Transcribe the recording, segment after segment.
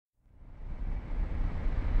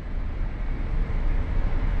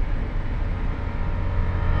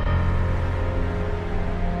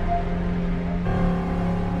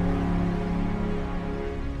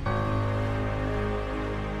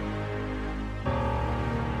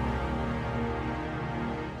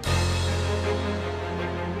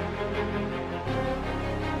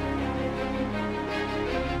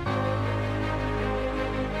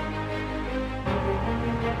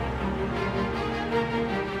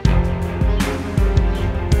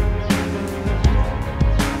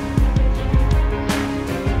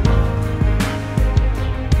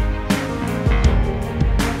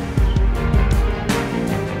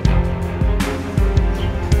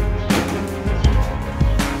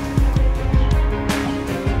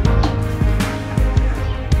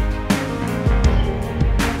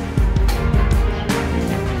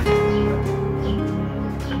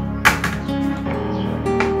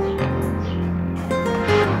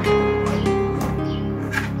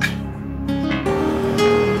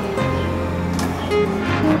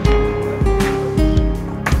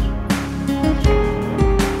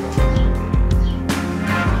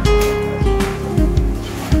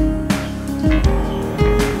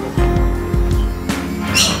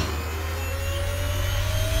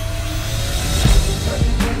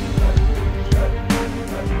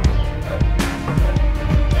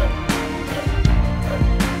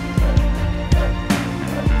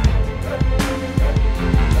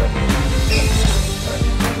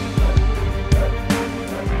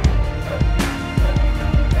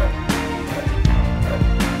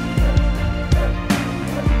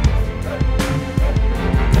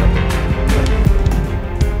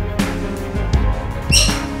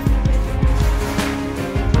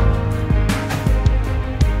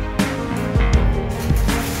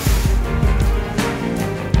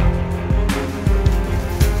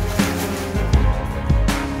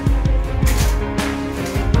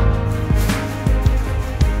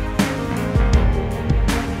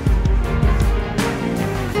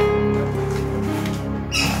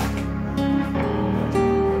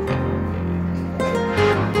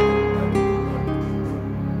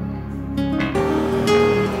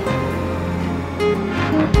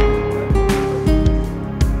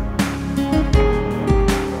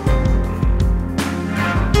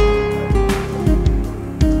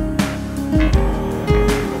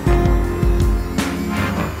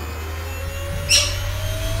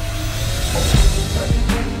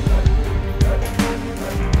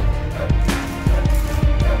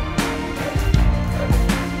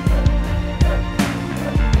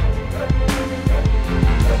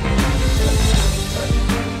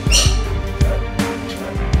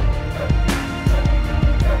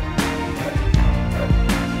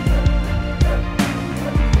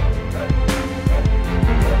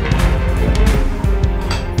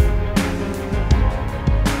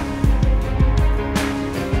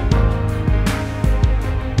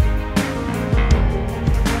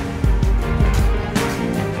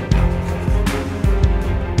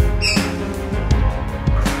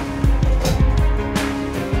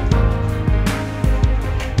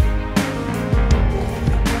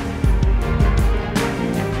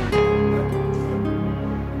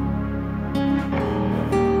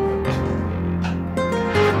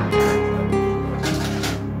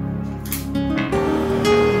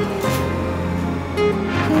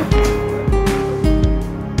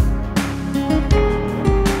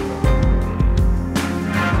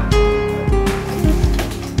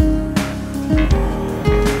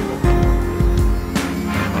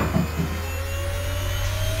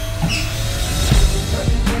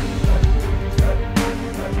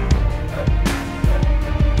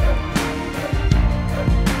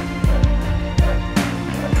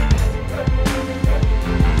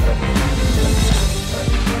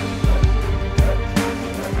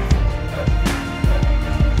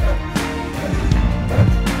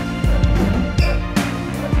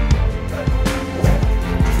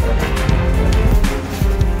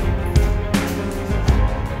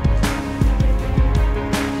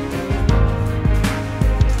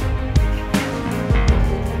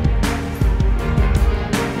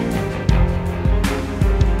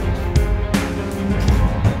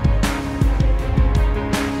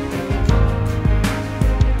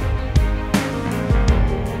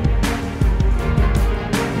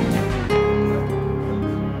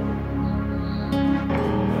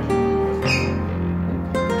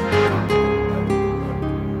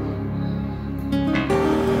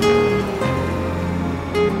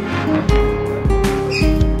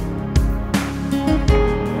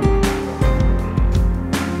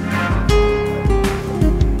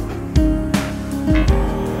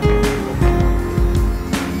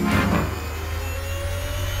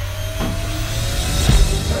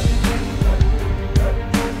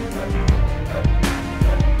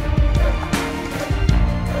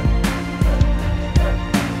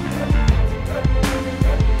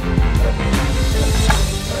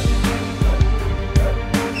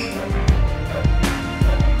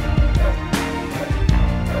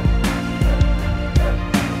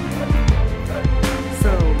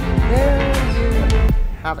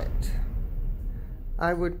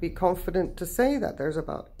I would be confident to say that there's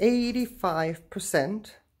about 85%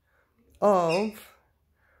 of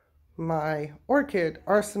my orchid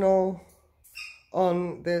arsenal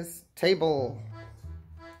on this table.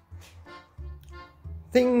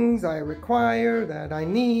 Things I require, that I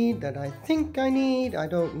need, that I think I need. I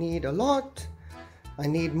don't need a lot. I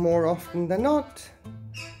need more often than not.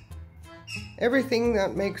 Everything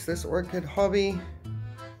that makes this orchid hobby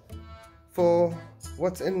for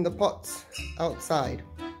what's in the pots outside.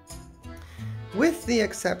 With the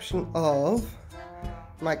exception of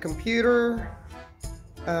my computer,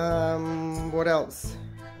 what else?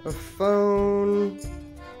 A phone,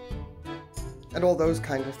 and all those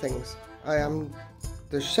kind of things.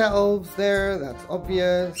 The shelves there, that's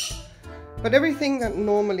obvious. But everything that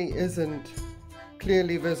normally isn't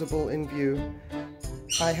clearly visible in view,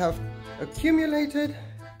 I have accumulated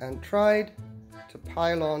and tried to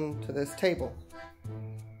pile on to this table.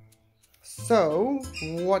 So,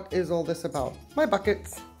 what is all this about? My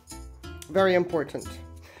buckets, very important.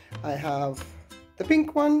 I have the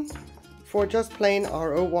pink one for just plain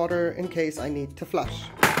RO water in case I need to flush.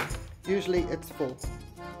 Usually it's full.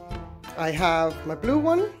 I have my blue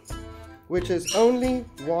one, which is only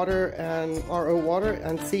water and RO water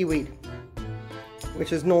and seaweed,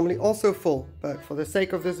 which is normally also full, but for the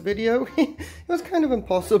sake of this video, it was kind of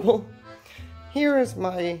impossible. Here is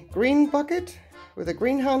my green bucket with a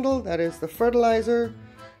green handle, that is the fertilizer,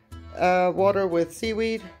 water with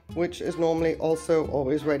seaweed, which is normally also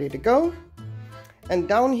always ready to go. And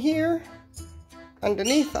down here,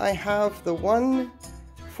 underneath, I have the one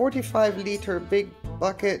 45-liter big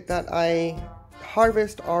bucket that I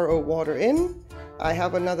harvest RO water in. I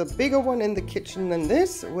have another bigger one in the kitchen than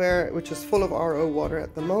this, which is full of RO water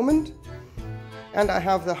at the moment. And I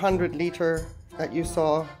have the 100-liter that you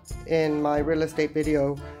saw in my real estate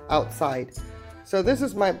video outside. So this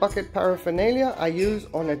is my bucket paraphernalia I use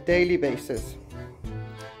on a daily basis.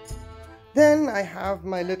 Then I have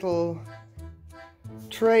my little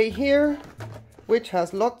tray here, which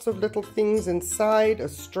has lots of little things inside. A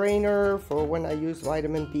strainer for when I use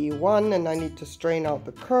vitamin B1 and I need to strain out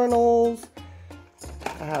the kernels.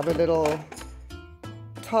 I have a little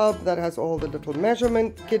tub that has all the little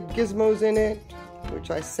measurement gizmos in it,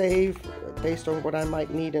 which I save based on what I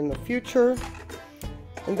might need in the future.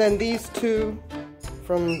 And then these two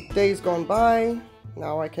from days gone by.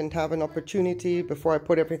 Now I can have an opportunity before I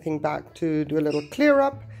put everything back to do a little clear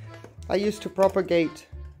up. I used to propagate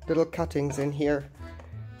little cuttings in here,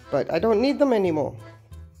 but I don't need them anymore.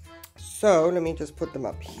 So let me just put them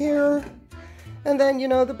up here. And then, you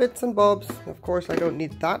know, the bits and bobs. Of course, I don't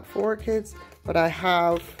need that for orchids, but I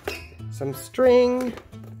have some string,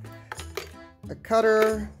 a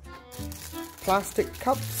cutter, plastic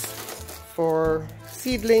cups for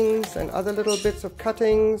seedlings and other little bits of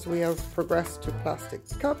cuttings. We have progressed to plastic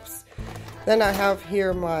cups. Then I have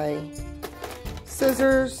here my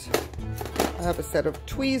scissors. I have a set of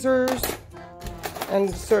tweezers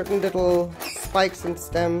and certain little spikes and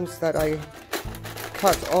stems that I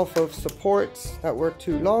cut off of supports that were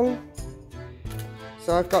too long.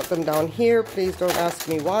 So I've got them down here. Please don't ask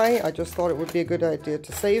me why. I just thought it would be a good idea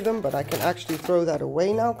to save them, but I can actually throw that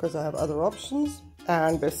away now because I have other options.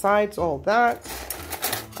 And besides all that,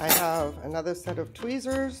 I have another set of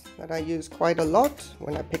tweezers that I use quite a lot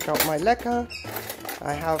when I pick out my Leca.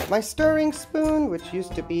 I have my stirring spoon, which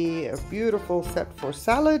used to be a beautiful set for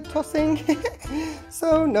salad tossing.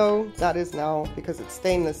 So no, that is now, because it's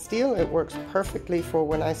stainless steel, it works perfectly for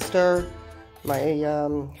when I stir my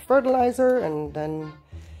fertilizer and then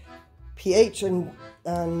pH and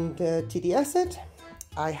TDS it.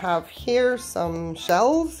 I have here some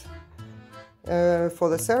shells for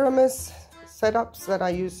the Ceramis setups that I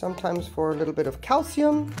use sometimes for a little bit of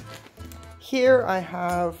calcium. Here I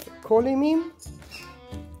have choline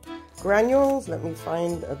granules. Let me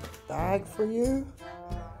find a bag for you.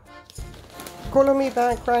 Choline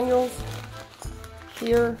bag granules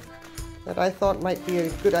here that I thought might be a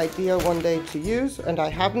good idea one day to use, and I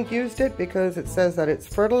haven't used it because it says that it's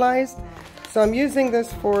fertilized. So I'm using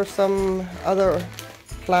this for some other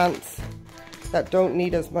plants that don't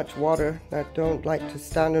need as much water, that don't like to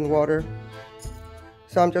stand in water.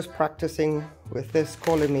 So I'm just practicing with this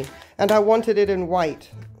choline. And I wanted it in white.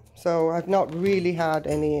 So I've not really had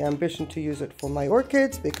any ambition to use it for my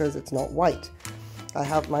orchids because it's not white. I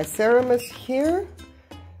have my Ceramis here.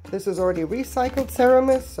 This is already recycled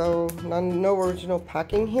Ceramis, so no original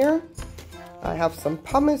packing here. I have some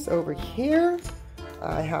pumice over here.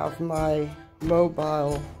 I have my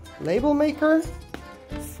mobile label maker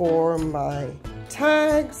for my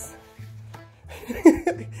tags.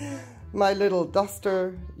 My little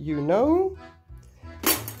duster, you know.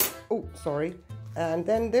 Oh, sorry. And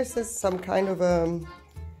then this is some kind of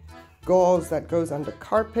gauze that goes under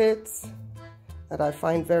carpets that I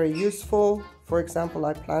find very useful. For example,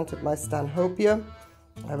 I planted my Stanhopea.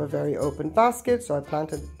 I have a very open basket, so I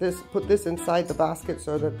planted this, put this inside the basket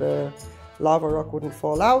so that the lava rock wouldn't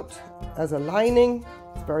fall out as a lining.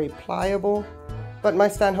 It's very pliable. But my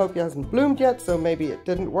Stanhopea hasn't bloomed yet, so maybe it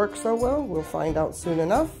didn't work so well. We'll find out soon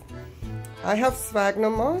enough. I have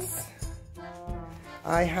sphagnum moss.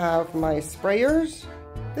 I have my sprayers.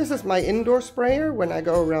 This is my indoor sprayer when I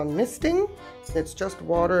go around misting. It's just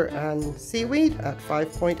water and seaweed at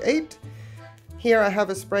 5.8. Here I have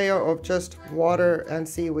a sprayer of just water and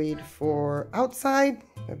seaweed for outside,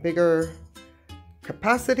 a bigger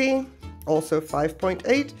capacity, also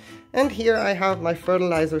 5.8. And here I have my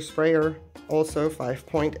fertilizer sprayer, also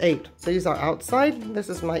 5.8. These are outside. This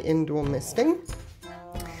is my indoor misting.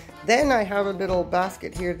 Then I have a little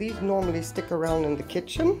basket here. These normally stick around in the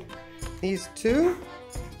kitchen, these two.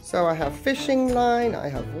 So I have fishing line, I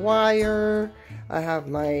have wire, I have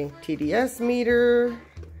my TDS meter,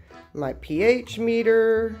 my pH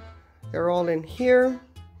meter. They're all in here.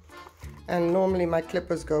 And normally my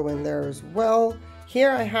clippers go in there as well.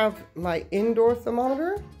 Here I have my indoor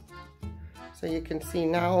thermometer. So you can see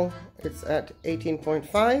now it's at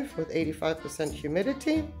 18.5 with 85%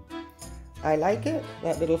 humidity. I like it.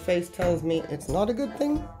 That little face tells me it's not a good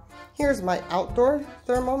thing. Here's my outdoor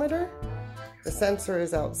thermometer. The sensor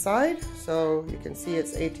is outside, so you can see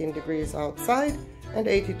it's 18 degrees outside and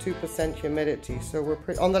 82% humidity. So we're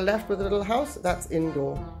on the left with the little house, that's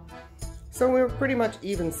indoor. So we're pretty much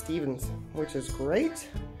even Stevens, which is great.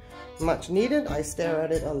 Much needed. I stare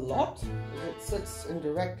at it a lot. It sits in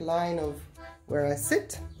direct line of where I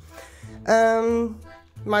sit.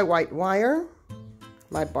 My white wire,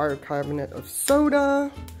 my bicarbonate of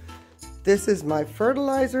soda. This is my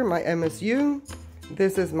fertilizer, my MSU.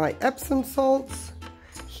 This is my Epsom salts.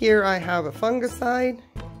 Here I have a fungicide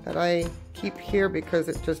that I keep here because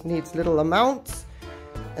it just needs little amounts.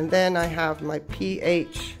 And then I have my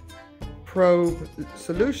pH probe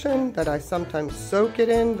solution that I sometimes soak it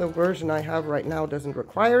in. The version I have right now doesn't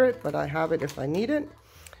require it, but I have it if I need it.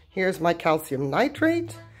 Here's my calcium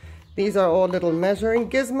nitrate. These are all little measuring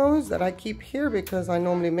gizmos that I keep here because I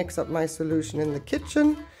normally mix up my solution in the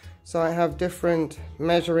kitchen. So I have different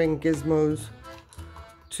measuring gizmos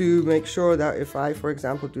to make sure that if I, for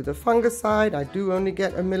example, do the fungicide, I do only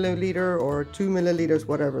get a milliliter or 2 milliliters,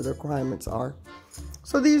 whatever the requirements are.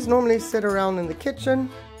 So these normally sit around in the kitchen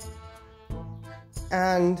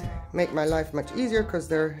and make my life much easier because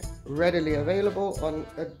they're readily available on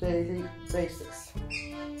a daily basis.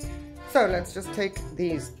 So let's just take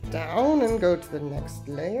these down and go to the next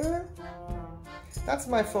layer. That's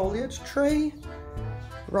my foliage tray.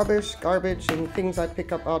 Rubbish, garbage, and things I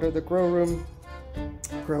pick up out of the grow room.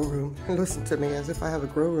 Listen to me as if I have a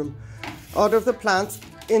grow room. Out of the plants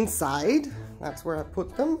inside. That's where I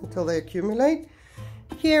put them until they accumulate.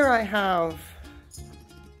 Here I have,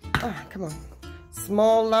 come on,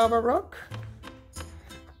 small lava rock,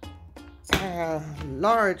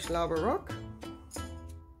 large lava rock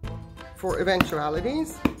for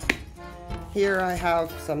eventualities. Here I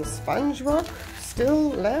have some sponge rock still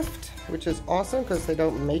left, which is awesome because they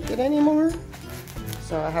don't make it anymore.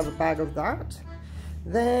 So I have a bag of that.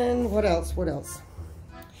 Then what else?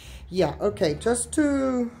 Yeah, okay, just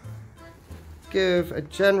to give a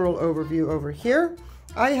general overview over here,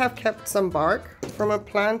 I have kept some bark from a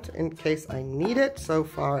plant in case I need it. So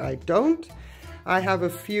far I don't. I have a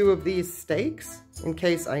few of these stakes in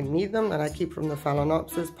case I need them that I keep from the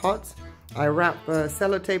Phalaenopsis pots. I wrap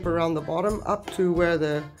sellotape around the bottom up to where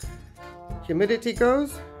the humidity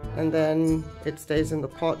goes, and then it stays in the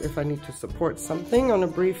pot if I need to support something on a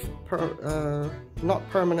brief, not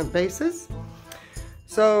permanent basis.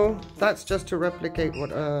 So that's just to replicate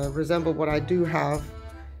what, resemble what I do have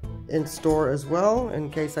in store as well in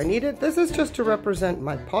case I need it. This is just to represent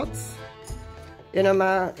my pots,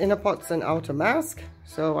 inner pots and outer mask.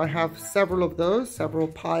 So I have several of those, several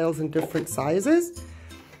piles in different sizes.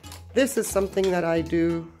 This is something that I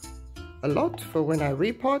do a lot for when I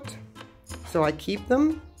repot. So I keep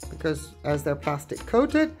them because as they're plastic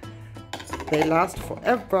coated, they last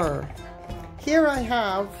forever. Here I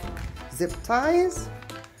have zip ties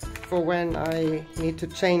for when I need to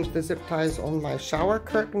change the zip ties on my shower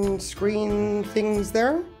curtain screen things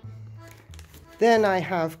there. Then I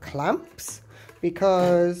have clamps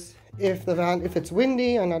because if it's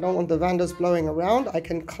windy and I don't want the vandas blowing around, I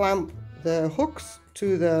can clamp the hooks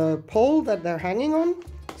to the pole that they're hanging on.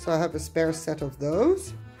 So I have a spare set of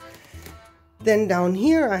those. Then down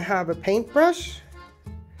here I have a paintbrush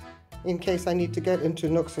in case I need to get into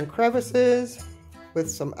nooks and crevices. with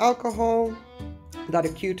some alcohol that a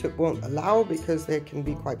Q-tip won't allow because they can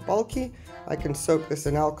be quite bulky. I can soak this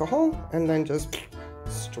in alcohol and then just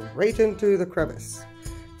straight into the crevice.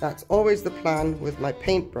 That's always the plan with my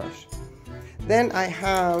paintbrush. Then I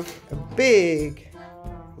have a big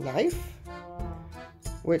knife,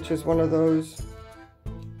 which is one of those,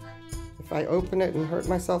 if I open it and hurt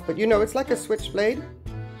myself, but you know, it's like a switchblade,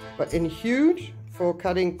 but in huge for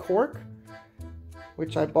cutting cork,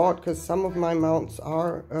 which I bought because some of my mounts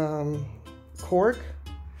are cork.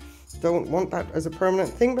 Don't want that as a permanent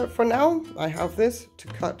thing, but for now I have this to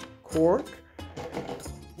cut cork.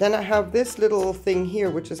 Then I have this little thing here,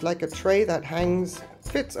 which is like a tray that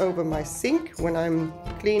fits over my sink when I'm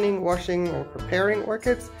cleaning, washing, or preparing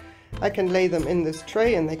orchids. I can lay them in this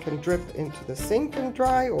tray and they can drip into the sink and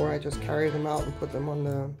dry, or I just carry them out and put them on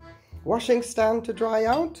the washing stand to dry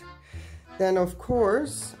out. Then of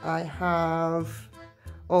course I have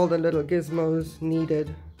all the little gizmos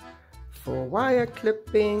needed for wire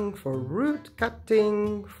clipping, for root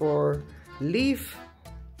cutting, for leaf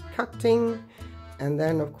cutting, and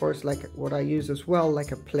then of course like what I use as well,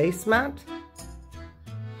 like a placemat,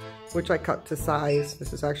 which I cut to size.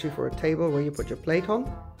 This is actually for a table where you put your plate on.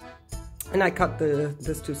 And I cut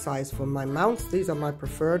this to size for my mounts. These are my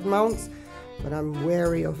preferred mounts, but I'm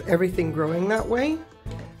wary of everything growing that way.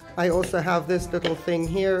 I also have this little thing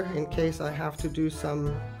here in case I have to do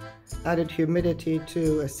some added humidity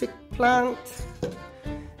to a sick plant.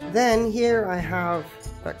 Then here I have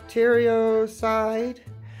bactericide.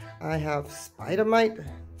 I have spider mite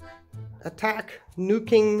attack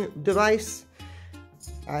nuking device.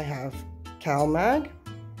 I have CalMag.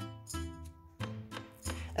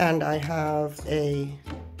 And I have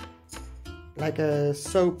like a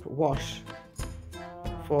soap wash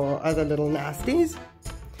for other little nasties.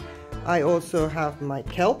 I also have my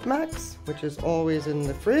Kelp Max, which is always in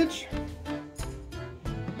the fridge.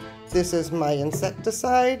 This is my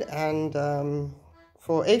insecticide and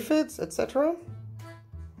for aphids, etc.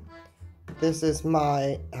 This is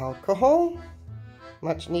my alcohol,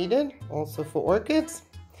 much needed, also for orchids.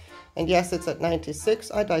 And yes, it's at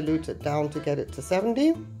 96. I dilute it down to get it to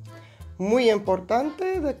 70. Muy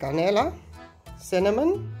importante, de canela,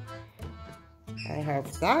 cinnamon. I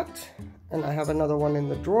have that. And I have another one in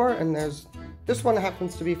the drawer. And this one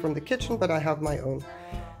happens to be from the kitchen, but I have my own.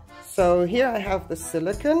 So here I have the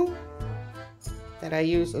silicone that I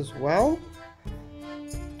use as well.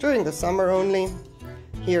 During the summer only.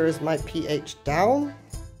 Here is my pH down.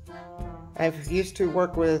 I've used to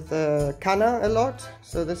work with Canna a lot,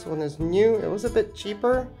 so this one is new. It was a bit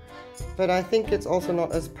cheaper, but I think it's also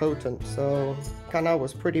not as potent. So Canna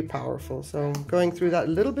was pretty powerful, so I'm going through that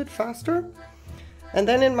a little bit faster. And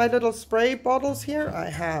then in my little spray bottles here, I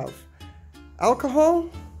have alcohol,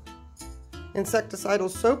 insecticidal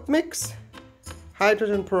soap mix,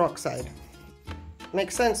 hydrogen peroxide.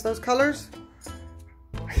 Makes sense, those colors?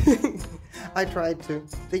 I tried to.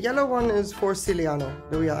 The yellow one is for Ciliano.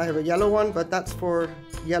 I have a yellow one, but that's for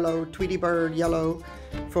yellow, Tweety Bird yellow,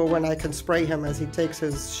 for when I can spray him as he takes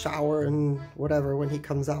his shower and whatever when he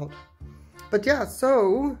comes out. But yeah,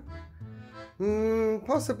 so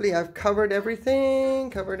possibly I've covered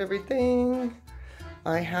everything.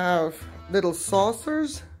 I have little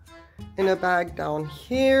saucers in a bag down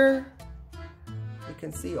here. You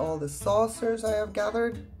can see all the saucers I have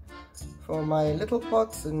gathered for my little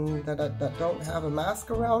pots and that don't have a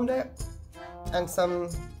mask around it, and some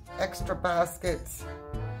extra baskets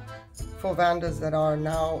for Vandas that are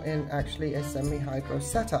now in actually a semi-hydro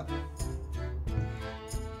setup.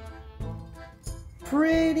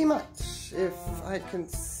 Pretty much, if I can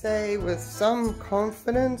say with some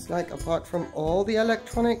confidence, like apart from all the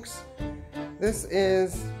electronics, this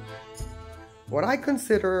is what I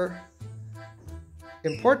consider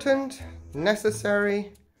important,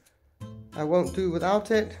 necessary, I won't do without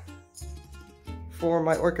it, for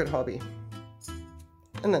my orchid hobby.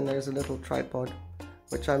 And then there's a little tripod,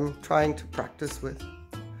 which I'm trying to practice with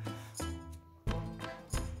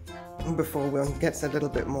before one gets a little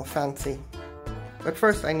bit more fancy. But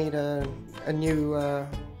first I need a new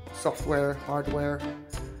software, hardware,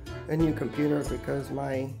 a new computer, because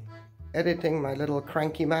my editing, my little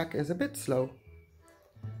cranky Mac, is a bit slow.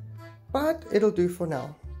 But it'll do for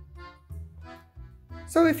now.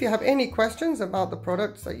 So if you have any questions about the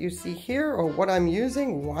products that you see here, or what I'm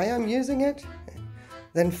using, why I'm using it,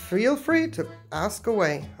 then feel free to ask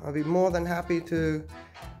away. I'll be more than happy to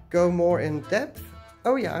go more in depth.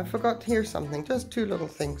 Oh yeah, I forgot here's something, just two little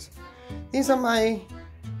things. These are my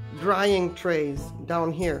drying trays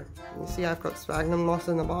down here. You see I've got sphagnum moss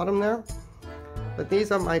in the bottom there. But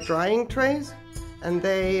these are my drying trays. and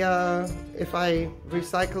they, if I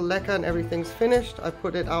recycle leca and everything's finished, I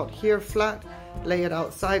put it out here flat, lay it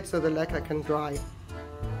outside so the leca can dry.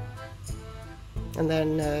 And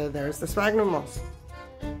then there's the sphagnum moss.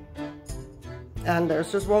 And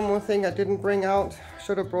there's just one more thing I didn't bring out,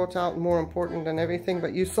 should have brought out, more important than everything,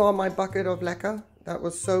 but you saw my bucket of leca that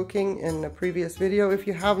was soaking in a previous video. If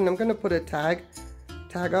you haven't, I'm going to put a tag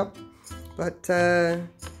up, but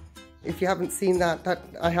if you haven't seen that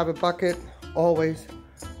I have a bucket always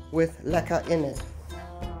with leca in it.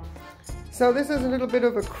 So this is a little bit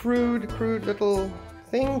of a crude little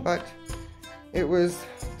thing, but it was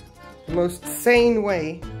the most sane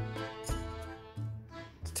way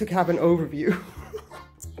to have an overview.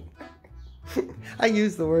 I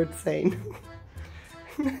use the word sane.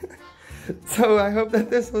 So I hope that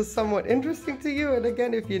this was somewhat interesting to you, and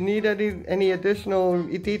again, if you need any additional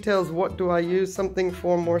details, what do I use something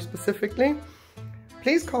for more specifically,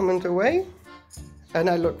 please comment away, and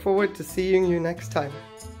I look forward to seeing you next time.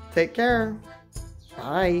 Take care.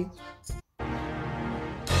 Bye.